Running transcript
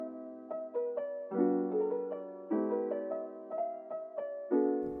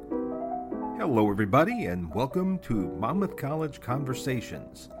Hello, everybody, and welcome to Monmouth College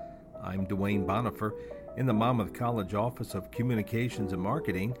Conversations. I'm Dwayne Bonifer in the Monmouth College Office of Communications and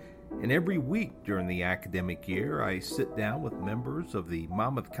Marketing, and every week during the academic year, I sit down with members of the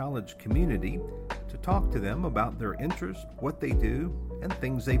Monmouth College community to talk to them about their interests, what they do, and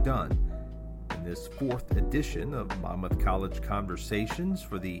things they've done. In this fourth edition of Monmouth College Conversations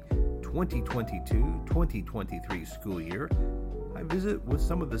for the 2022-2023 school year, I visit with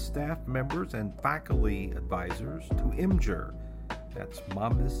some of the staff members and faculty advisors to MJUR. That's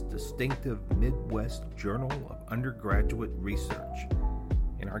Monmouth's distinctive Midwest Journal of Undergraduate Research.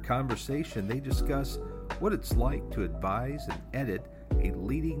 In our conversation, they discuss what it's like to advise and edit a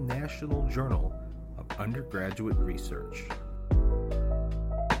leading national journal of undergraduate research.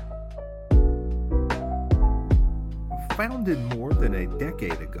 Founded more than a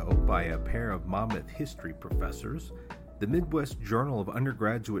decade ago by a pair of Monmouth history professors, the Midwest Journal of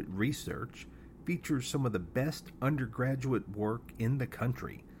Undergraduate Research features some of the best undergraduate work in the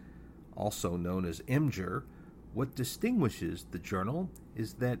country. Also known as MJUR, what distinguishes the journal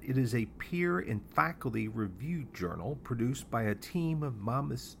is that it is a peer and faculty reviewed journal produced by a team of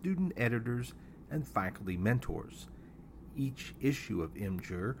Monmouth student editors and faculty mentors. Each issue of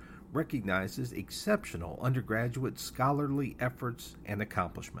MJUR recognizes exceptional undergraduate scholarly efforts and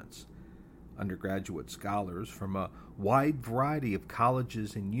accomplishments. Undergraduate scholars from a wide variety of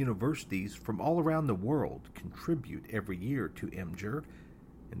colleges and universities from all around the world contribute every year to MJUR.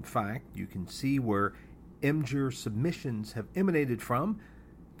 In fact, you can see where MJUR submissions have emanated from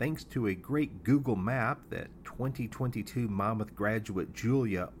thanks to a great Google map that 2022 Monmouth graduate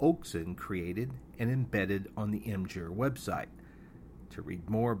Julia Oakson created and embedded on the MJUR website. To read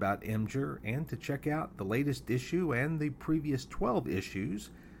more about MJUR and to check out the latest issue and the previous 12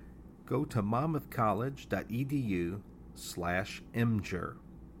 issues, go to monmouthcollege.edu/MJUR.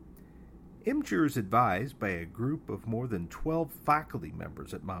 MJUR is advised by a group of more than 12 faculty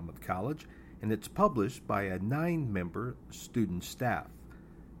members at Monmouth College, and it's published by a 9-member student staff.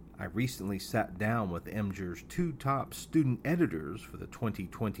 I recently sat down with MJUR's 2 top student editors for the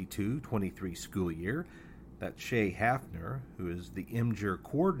 2022-23 school year. That's Shay Hafner, who is the MJUR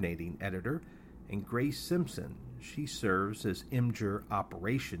coordinating editor, and Grace Simpson. She serves as MJUR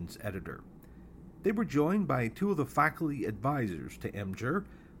operations editor. They were joined by 2 of the faculty advisors to MJUR,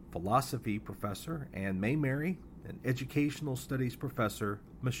 philosophy professor Anne Mamary and educational studies professor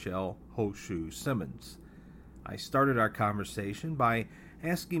Michelle Holschuh Simmons. I started our conversation by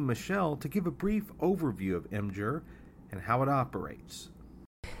asking Michelle to give a brief overview of MJUR and how it operates.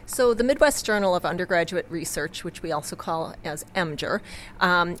 So the Midwest Journal of Undergraduate Research, which we also call as MJUR,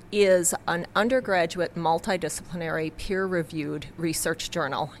 is an undergraduate multidisciplinary peer-reviewed research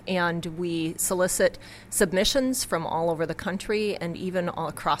journal, and we solicit submissions from all over the country and even all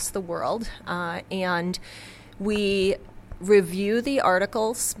across the world, and we review the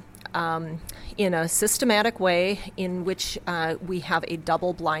articles in a systematic way in which we have a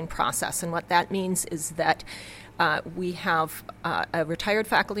double-blind process, and what that means is that we have a retired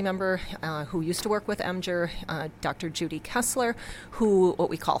faculty member who used to work with MJUR, Dr. Judy Kessler, who what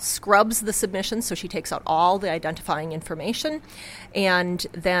we call scrubs the submission, so she takes out all the identifying information, and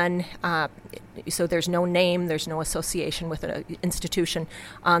then so there's no name, there's no association with an institution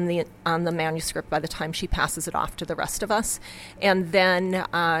on the manuscript by the time she passes it off to the rest of us, and then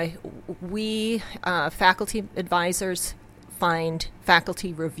we faculty advisors find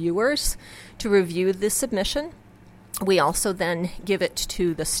faculty reviewers to review the submission. We also then give it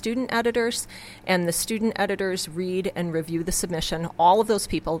to the student editors, and the student editors read and review the submission. All of those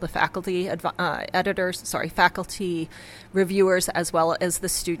people, the faculty faculty reviewers, as well as the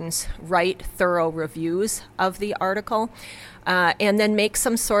students, write thorough reviews of the article, and then make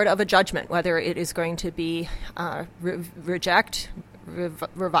some sort of a judgment, whether it is going to be reject,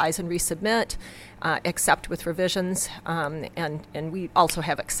 revise and resubmit, accept with revisions, and we also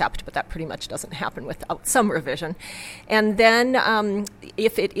have accept, but that pretty much doesn't happen without some revision. And then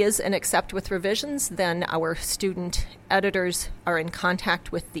if it is an accept with revisions, then our student editors are in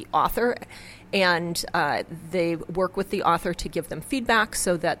contact with the author, and they work with the author to give them feedback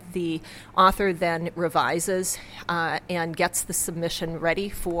so that the author then revises and gets the submission ready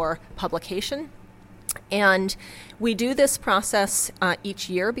for publication. And we do this process each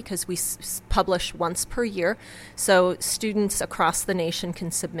year because we publish once per year. So students across the nation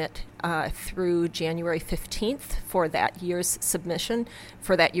can submit through January 15th for that year's submission,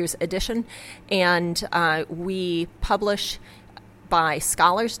 for that year's edition. And we publish by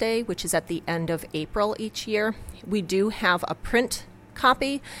Scholars Day, which is at the end of April each year. We do have a print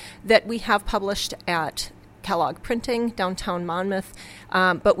copy that we have published at Kellogg Printing, downtown Monmouth,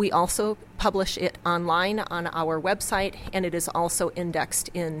 but we also publish it online on our website, and it is also indexed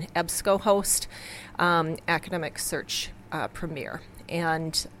in EBSCOhost, Academic Search Premier.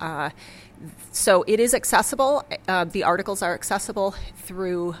 And so it is accessible. The articles are accessible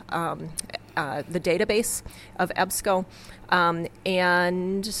through the database of EBSCO,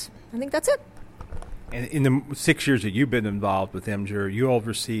 and I think that's it. And in the 6 years that you've been involved with MJUR, you all have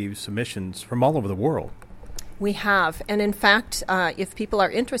received submissions from all over the world. We have. And in fact, if people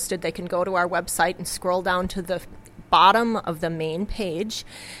are interested, they can go to our website and scroll down to the bottom of the main page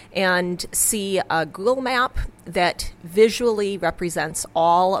and see a Google map that visually represents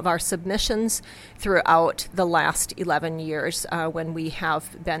all of our submissions throughout the last 11 years when we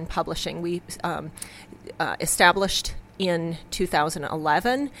have been publishing. We established in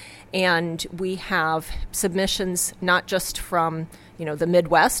 2011, and we have submissions not just from the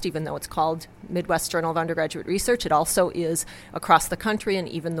Midwest, even though it's called Midwest Journal of Undergraduate Research. It also is across the country and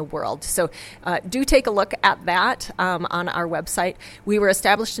even the world. So do take a look at that on our website. We were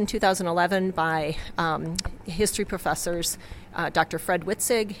established in 2011 by history professors Dr. Fred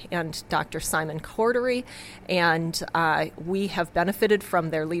Witzig and Dr. Simon Cordery, and we have benefited from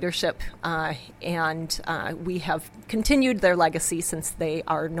their leadership, and we have continued their legacy since they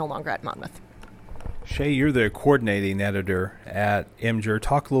are no longer at Monmouth. Shay, you're the coordinating editor at MJUR.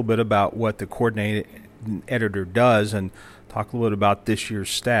 Talk a little bit about what the coordinating editor does, and talk a little bit about this year's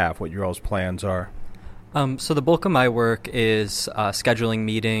staff, what your all's plans are. So the bulk of my work is scheduling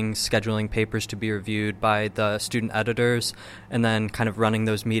meetings, scheduling papers to be reviewed by the student editors, and then kind of running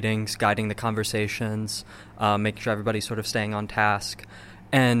those meetings, guiding the conversations, making sure everybody's sort of staying on task.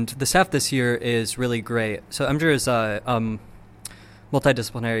 And the staff this year is really great. So MJUR is a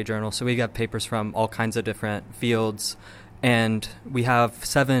multidisciplinary journal, so we have papers from all kinds of different fields, and we have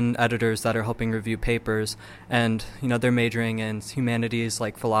 7 editors that are helping review papers, and they're majoring in humanities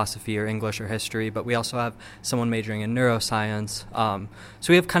like philosophy or English or history, but we also have someone majoring in neuroscience. So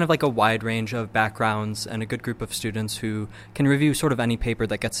we have kind of like a wide range of backgrounds and a good group of students who can review sort of any paper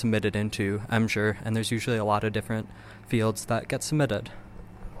that gets submitted into MJUR, and there's usually a lot of different fields that get submitted.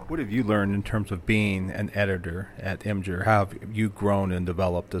 What have you learned in terms of being an editor at MJUR? How have you grown and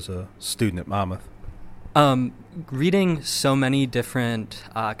developed as a student at Monmouth? Reading so many different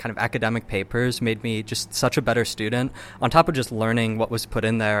kind of academic papers made me just such a better student. On top of just learning what was put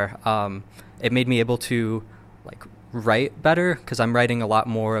in there, it made me able to write better, because I'm writing a lot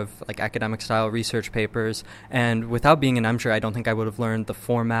more of academic style research papers. And without being an MJUR, I don't think I would have learned the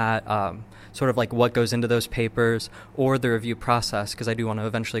format, sort of what goes into those papers, or the review process, because I do want to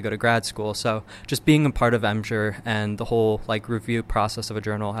eventually go to grad school. So just being a part of MJUR and the whole review process of a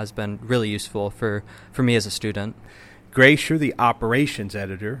journal has been really useful for me as a student. Grace, you're the operations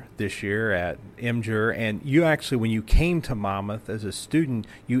editor this year at MJUR, and you actually, when you came to Monmouth as a student,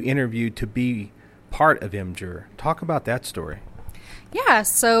 you interviewed to be part of MJUR. Talk about that story. Yeah,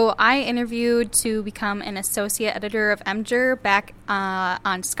 so I interviewed to become an associate editor of MJUR back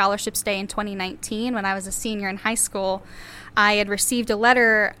on Scholarships Day in 2019 when I was a senior in high school. I had received a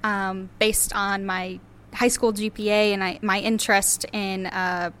letter based on my high school GPA and my interest in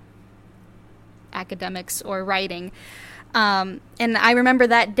academics or writing. And I remember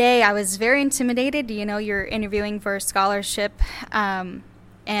that day I was very intimidated. You're interviewing for a scholarship, and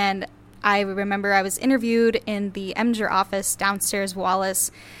I remember I was interviewed in the MJUR office downstairs Wallace,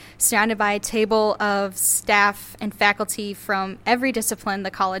 surrounded by a table of staff and faculty from every discipline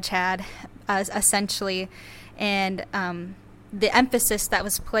the college had, essentially, and the emphasis that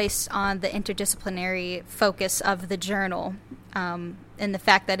was placed on the interdisciplinary focus of the journal, and the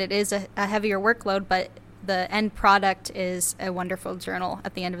fact that it is a heavier workload, but the end product is a wonderful journal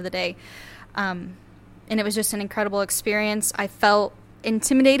at the end of the day. And it was just an incredible experience. I felt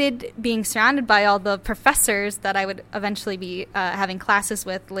intimidated being surrounded by all the professors that I would eventually be having classes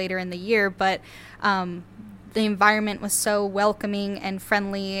with later in the year, but the environment was so welcoming and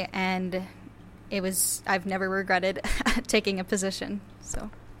friendly, and I've never regretted taking a position. So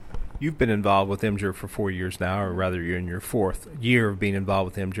you've been involved with MJUR for 4 years now, or rather you're in your 4th year of being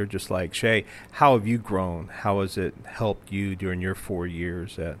involved with MJUR, just like Shay. How have you grown? How has it helped you during your 4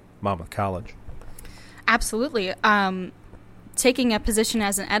 years at Monmouth College? Absolutely. Taking a position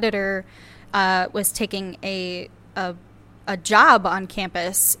as an editor was taking a job on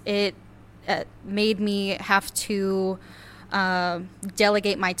campus. It made me have to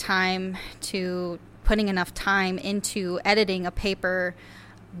delegate my time to putting enough time into editing a paper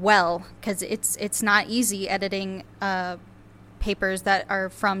well, because it's not easy editing papers that are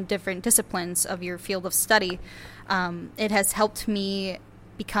from different disciplines of your field of study. It has helped me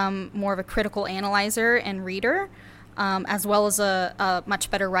become more of a critical analyzer and reader, as well as a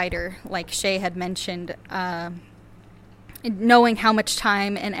much better writer, like Shay had mentioned. Knowing how much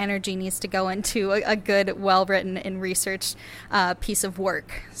time and energy needs to go into a good, well-written and researched piece of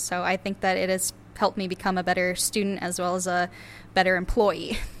work. So I think that it has helped me become a better student as well as a better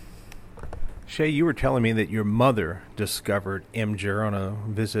employee. Shay, you were telling me that your mother discovered MJUR on a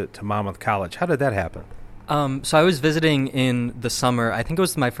visit to Monmouth College. How did that happen? So I was visiting in the summer. I think it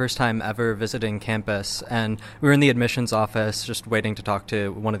was my first time ever visiting campus, and we were in the admissions office just waiting to talk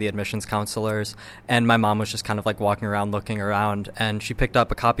to one of the admissions counselors, and my mom was just kind of like walking around, looking around, and she picked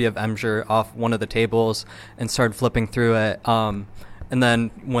up a copy of MJUR off one of the tables and started flipping through it. And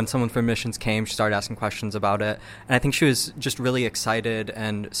then when someone from admissions came, she started asking questions about it. And I think she was just really excited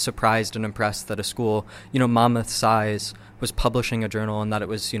and surprised and impressed that a school, Monmouth size, was publishing a journal and that it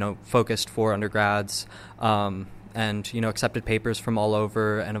was, focused for undergrads and, accepted papers from all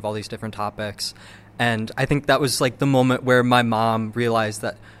over and of all these different topics. And I think that was like the moment where my mom realized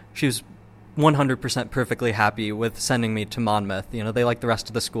that she was 100% perfectly happy with sending me to Monmouth. They liked the rest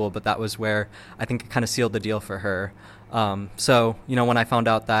of the school, but that was where I think it kind of sealed the deal for her. So, when I found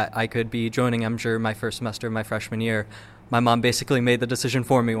out that I could be joining MJUR my first semester of my freshman year, my mom basically made the decision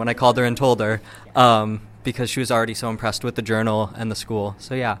for me when I called her and told her, because she was already so impressed with the journal and the school.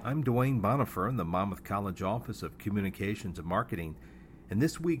 So, yeah. I'm Dwayne Bonifer in the Monmouth College Office of Communications and Marketing, and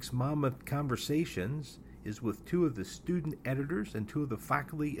this week's Monmouth Conversations is with two of the student editors and two of the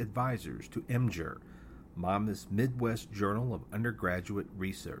faculty advisors to MJUR, Monmouth's Midwest Journal of Undergraduate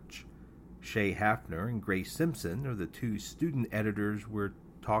Research. Shay Hafner and Grace Simpson are the two student editors we're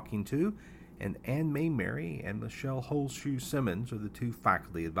talking to, and Mamary and Michelle Holschuh Simmons are the two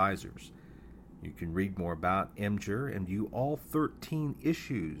faculty advisors. You can read more about MJUR and view all 13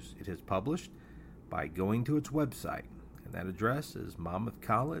 issues it has published by going to its website, and that address is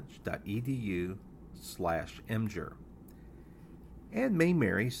monmouthcollege.edu/MJUR. And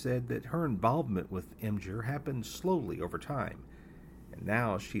Mamary said that her involvement with MJUR happened slowly over time, and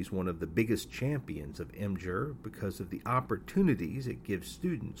now she's one of the biggest champions of MJUR because of the opportunities it gives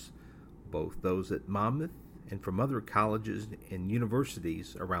students, both those at Monmouth and from other colleges and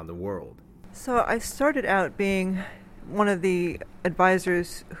universities around the world. So I started out being one of the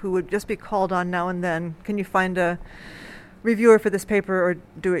advisors who would just be called on now and then. Can you find a reviewer for this paper or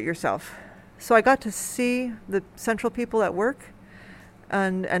do it yourself? So I got to see the central people at work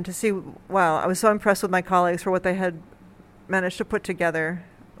and to see, wow, I was so impressed with my colleagues for what they had managed to put together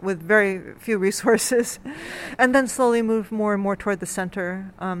with very few resources, and then slowly move more and more toward the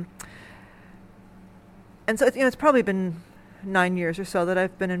center. And so it's probably been 9 years or so that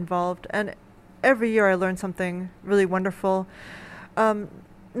I've been involved, and every year I learn something really wonderful,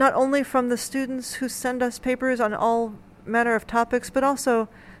 not only from the students who send us papers on all manner of topics, but also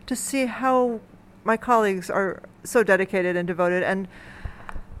to see how my colleagues are so dedicated and devoted, and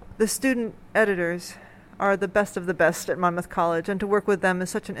the student editors are the best of the best at Monmouth College, and to work with them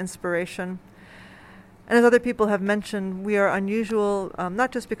is such an inspiration. And as other people have mentioned, we are unusual,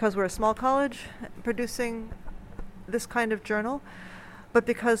 not just because we're a small college producing this kind of journal, but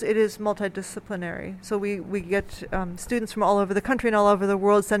because it is multidisciplinary. So we get students from all over the country and all over the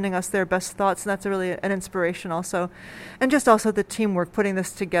world sending us their best thoughts, and that's really an inspiration also. And just also the teamwork, putting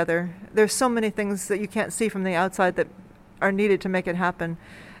this together. There's so many things that you can't see from the outside that are needed to make it happen.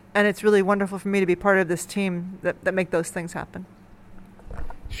 And it's really wonderful for me to be part of this team that make those things happen.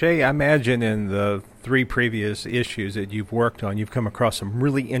 Shay, I imagine in the 3 previous issues that you've worked on, you've come across some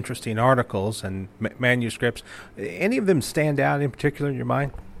really interesting articles and manuscripts. Any of them stand out in particular in your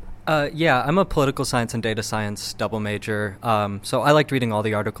mind? Yeah, I'm a political science and data science double major, so I liked reading all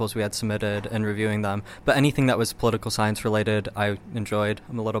the articles we had submitted and reviewing them, but anything that was political science related I enjoyed.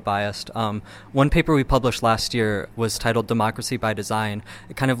 I'm a little biased. One paper we published last year was titled Democracy by Design.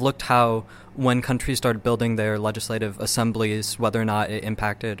 It kind of looked how when countries started building their legislative assemblies, whether or not it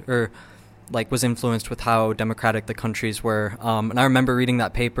impacted or was influenced with how democratic the countries were. And I remember reading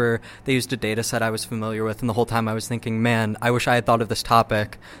that paper. They used a data set I was familiar with, and the whole time I was thinking, man, I wish I had thought of this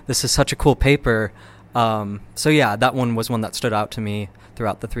topic. This is such a cool paper. So yeah, that one was one that stood out to me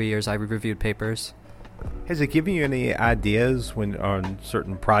throughout the 3 years I reviewed papers. Has it given you any ideas on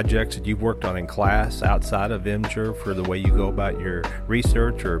certain projects that you've worked on in class outside of MJUR for the way you go about your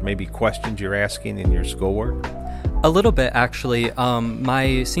research, or maybe questions you're asking in your schoolwork? A little bit, actually.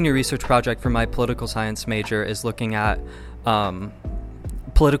 My senior research project for my political science major is looking at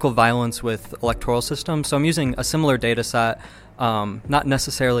political violence with electoral systems. So I'm using a similar data set, not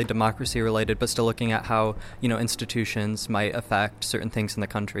necessarily democracy related, but still looking at how institutions might affect certain things in the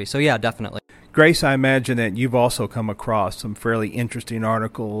country. So yeah, definitely. Grace, I imagine that you've also come across some fairly interesting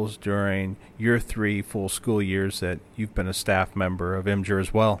articles during your 3 full school years that you've been a staff member of MJUR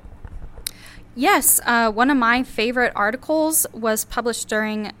as well. Yes, one of my favorite articles was published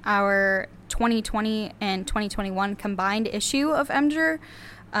during our 2020 and 2021 combined issue of MJUR.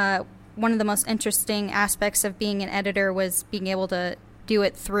 One of the most interesting aspects of being an editor was being able to do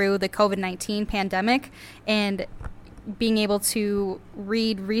it through the COVID-19 pandemic and being able to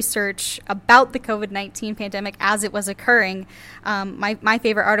read research about the COVID-19 pandemic as it was occurring. My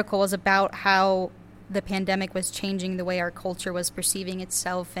favorite article was about how the pandemic was changing the way our culture was perceiving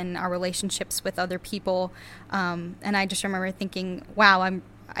itself and our relationships with other people. And I just remember thinking, wow, I'm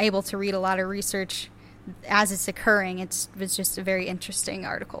able to read a lot of research as it's occurring. It was just a very interesting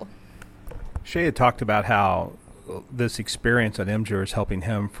article. Shay had talked about how this experience at MJUR is helping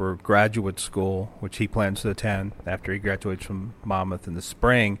him for graduate school, which he plans to attend after he graduates from Monmouth in the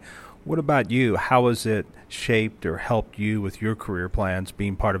spring. What about you? How has it shaped or helped you with your career plans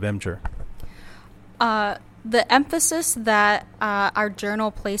being part of MJUR? The emphasis that our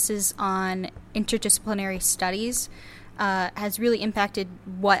journal places on interdisciplinary studies has really impacted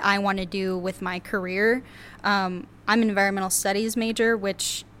what I want to do with my career. I'm an environmental studies major,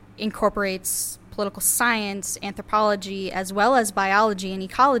 which incorporates political science, anthropology, as well as biology and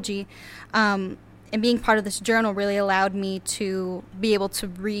ecology. And being part of this journal really allowed me to be able to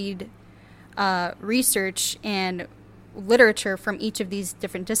read research and literature from each of these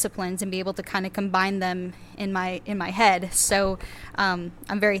different disciplines and be able to kind of combine them in my head. So I'm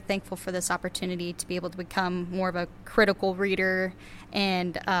very thankful for this opportunity to be able to become more of a critical reader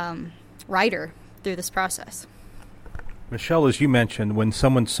and writer through this process. Michelle, as you mentioned, when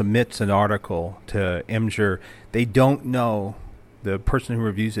someone submits an article to MJUR, they don't know, the person who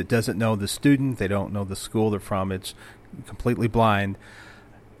reviews it doesn't know the student, they don't know the school they're from, it's completely blind.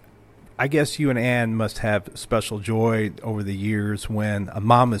 I guess you and Ann must have special joy over the years when a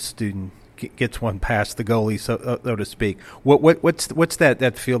Monmouth student gets one past the goalie, so to speak. What's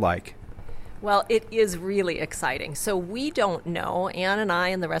that feel like? Well, it is really exciting. So we don't know, Ann and I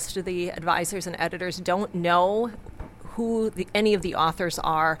and the rest of the advisors and editors don't know who any of the authors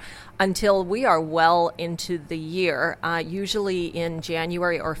are until we are well into the year, usually in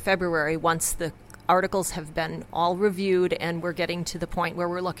January or February, once the articles have been all reviewed and we're getting to the point where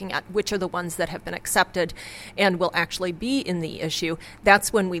we're looking at which are the ones that have been accepted and will actually be in the issue.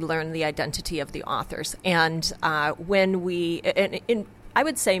 That's when we learn the identity of the authors. And when we, I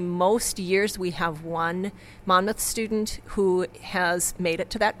would say most years we have one Monmouth student who has made it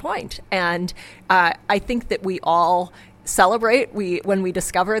to that point. And I think that we all celebrate when we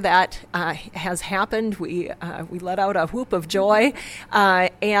discover that has happened. We let out a whoop of joy,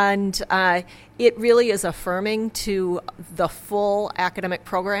 and it really is affirming to the full academic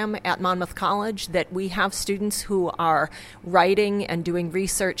program at Monmouth College that we have students who are writing and doing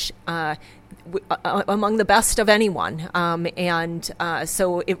research among the best of anyone, and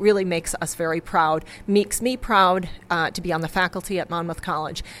so it really makes us very proud. Makes me proud to be on the faculty at Monmouth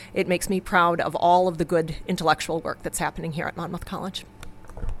College. It makes me proud of all of the good intellectual work that's happening here at Monmouth College.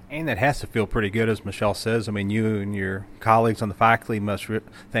 And that has to feel pretty good, as Michelle says. I mean, you and your colleagues on the faculty must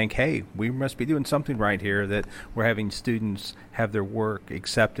think, hey, we must be doing something right here, that we're having students have their work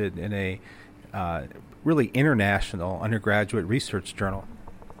accepted in a really international undergraduate research journal.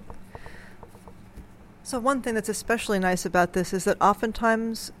 So one thing that's especially nice about this is that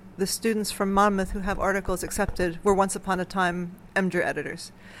oftentimes the students from Monmouth who have articles accepted were once upon a time MJUR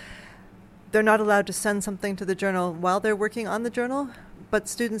editors. They're not allowed to send something to the journal while they're working on the journal, but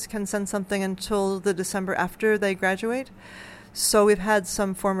students can send something until the December after they graduate. So we've had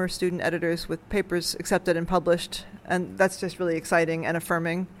some former student editors with papers accepted and published, and that's just really exciting and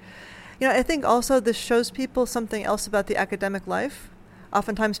affirming. You know, I think also this shows people something else about the academic life.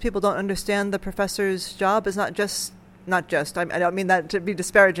 Oftentimes people don't understand the professor's job is not just, I don't mean that to be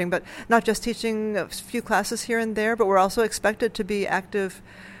disparaging, but not just teaching a few classes here and there, but we're also expected to be active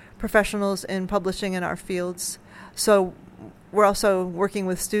professionals in publishing in our fields. So we're also working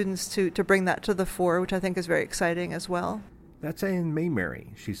with students to bring that to the fore, which I think is very exciting as well. That's Ann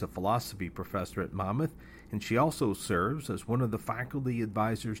Mamary. She's a philosophy professor at Monmouth, and she also serves as one of the faculty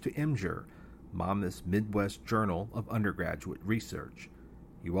advisors to MJUR, Monmouth's Midwest Journal of Undergraduate Research.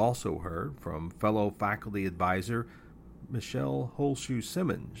 You also heard from fellow faculty advisor Michelle Holschuh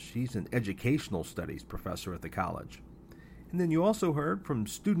Simmons. She's an educational studies professor at the college. And then you also heard from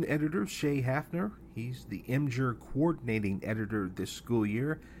student editor Shay Hafner. He's the MJUR coordinating editor this school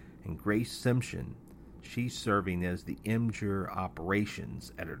year. And Grace Simpson. She's serving as the MJUR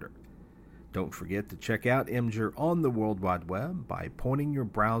operations editor. Don't forget to check out MJUR on the World Wide Web by pointing your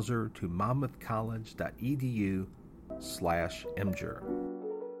browser to monmouthcollege.edu/MJUR.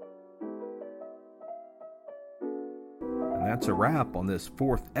 And that's a wrap on this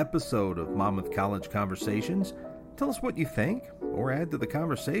 4th episode of Monmouth College Conversations. Tell us what you think, or add to the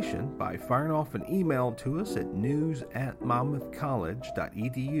conversation by firing off an email to us at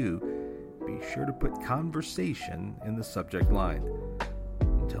news@monmouthcollege.edu. Be sure to put conversation in the subject line.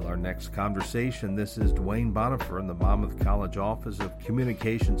 Until our next conversation, this is Dwayne Bonifer in the Monmouth College Office of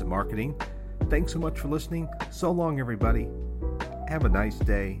Communications and Marketing. Thanks so much for listening. So long, everybody. Have a nice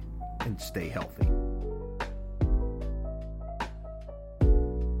day and stay healthy.